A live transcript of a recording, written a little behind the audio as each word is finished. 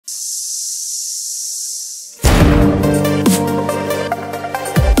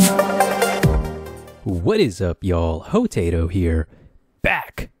What is up, y'all? HOTATO here,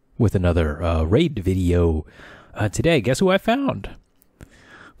 back with another raid video. Today, guess who I found?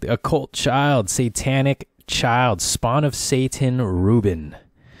 The occult child, satanic child, spawn of Satan, Reuben.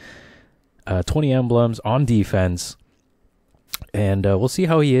 20 emblems on defense, and we'll see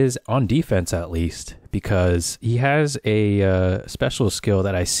how he is on defense at least, because he has a special skill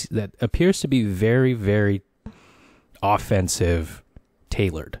that that appears to be very, very offensive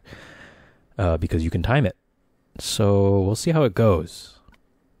tailored. Because you can time it. So we'll see how it goes.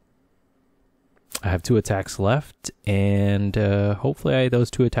 I have 2 attacks left, and hopefully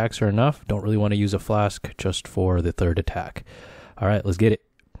those 2 attacks are enough. Don't really want to use a flask just for the 3rd attack. All right, let's get it.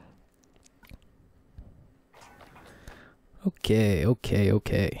 Okay.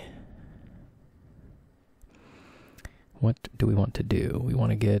 What do we want to do? We want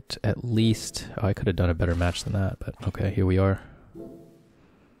to get at least... Oh, I could have done a better match than that, but okay, here we are.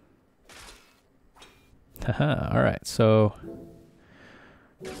 Haha, alright, so...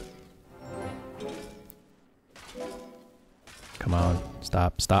 Come on,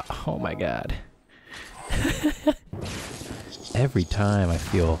 stop. Oh my god. Every time I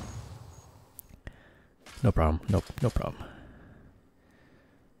feel... No problem, no problem.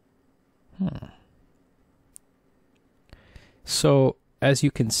 So, as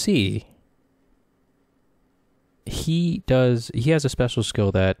you can see, he has a special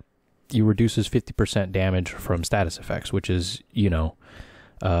skill that he reduces 50% damage from status effects, which is, you know,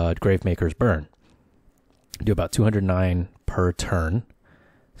 Gravemaker's Burn. Do about 209 per turn,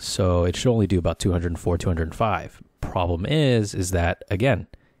 so it should only do about 204, 205. Problem is that, again,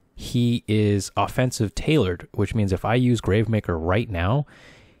 he is offensive tailored, which means if I use Gravemaker right now,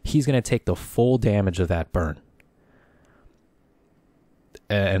 he's going to take the full damage of that burn.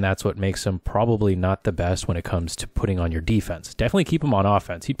 And that's what makes him probably not the best when it comes to putting on your defense. Definitely keep him on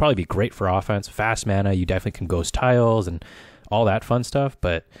offense. He'd probably be great for offense. Fast mana, you definitely can ghost tiles and all that fun stuff.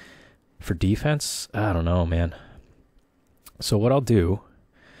 But for defense, I don't know, man. So what I'll do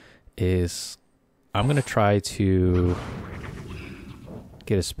is I'm going to try to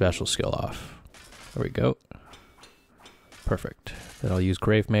get a special skill off. There we go. Perfect. Then I'll use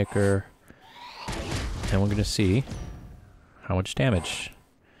Gravemaker. And we're going to see how much damage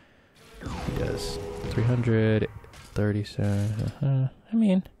he does. 337. I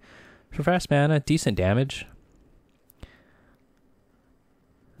mean, for fast mana, decent damage.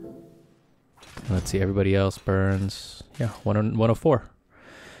 Let's see, everybody else burns. Yeah, 104.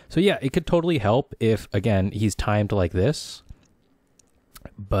 So yeah, it could totally help if, again, he's timed like this.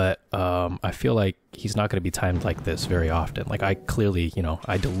 But I feel like he's not going to be timed like this very often. Like, I clearly, you know,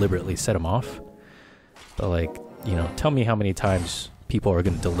 I deliberately set him off. But, like, you know, tell me how many times people are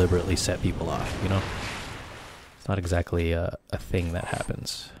going to deliberately set people off, you know? It's not exactly a thing that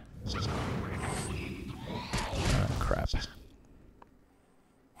happens. Crap.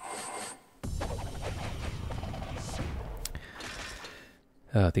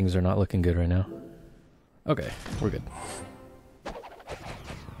 Things are not looking good right now. Okay, we're good.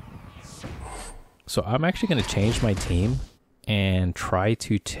 So I'm actually going to change my team and try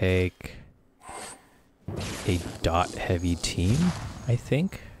to take a dot heavy team, I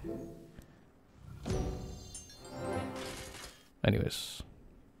think. Anyways.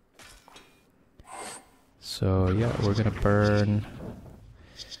 So yeah, we're gonna burn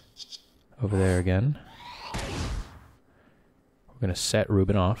over there again. We're gonna set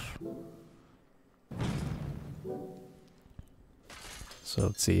Reuben off. So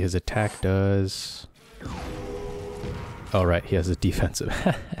let's see, his attack does... Oh, right, he has a defensive.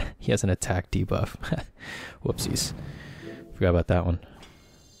 He has an attack debuff. Whoopsies. Forgot about that one.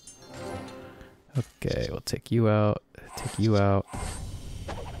 Okay, we'll take you out. Take you out.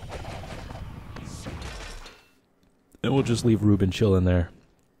 And we'll just leave Reuben chill in there.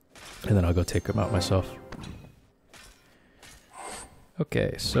 And then I'll go take him out myself.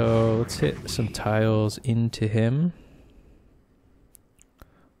 Okay, so let's hit some tiles into him.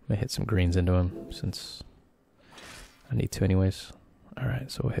 I'm gonna hit some greens into him since I need to anyways.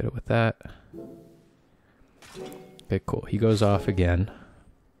 Alright, so we'll hit it with that. Okay, cool. He goes off again.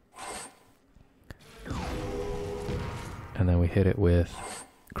 And then we hit it with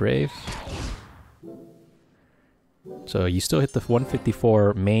Grave. So you still hit the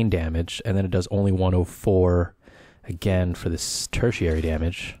 154 main damage, and then it does only 104 again for this tertiary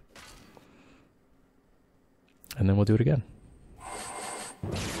damage. And then we'll do it again.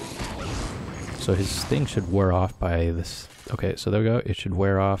 So his thing should wear off by this. Okay, so there we go. It should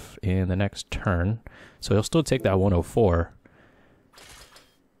wear off in the next turn. So he'll still take that 104.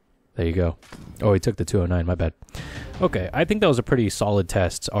 There you go. Oh, he took the 209. My bad. Okay, I think that was a pretty solid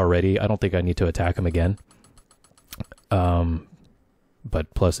test already. I don't think I need to attack him again.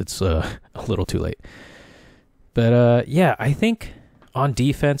 But plus it's a little too late. But yeah, I think on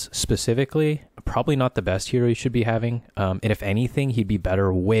defense specifically, probably not the best hero you should be having. And if anything, he'd be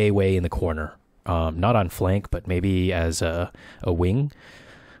better way in the corner. Not on flank, but maybe as a wing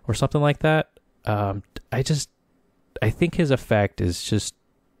or something like that. I think his effect is just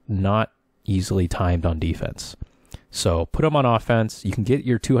not easily timed on defense. So put him on offense. You can get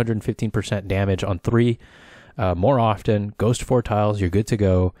your 215% damage on 3 more often. Goes to 4 tiles. You're good to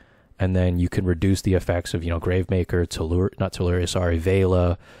go. And then you can reduce the effects of, Gravemaker,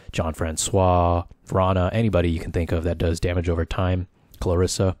 Vela, John Francois, Vrana, anybody you can think of that does damage over time,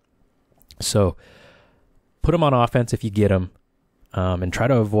 Clarissa. So put him on offense if you get him, and try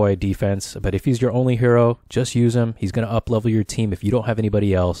to avoid defense. But if he's your only hero, just use him. He's going to up-level your team if you don't have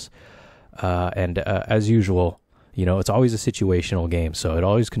anybody else. And as usual, it's always a situational game, so it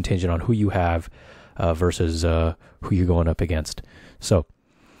always contingent on who you have versus who you're going up against. So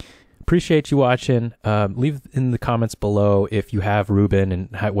appreciate you watching. Leave in the comments below if you have Reuben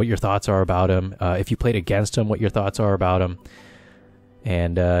and what your thoughts are about him. If you played against him, what your thoughts are about him.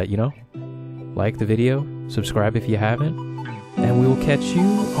 And, like the video, subscribe if you haven't, and we will catch you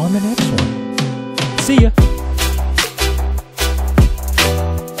on the next one. See ya!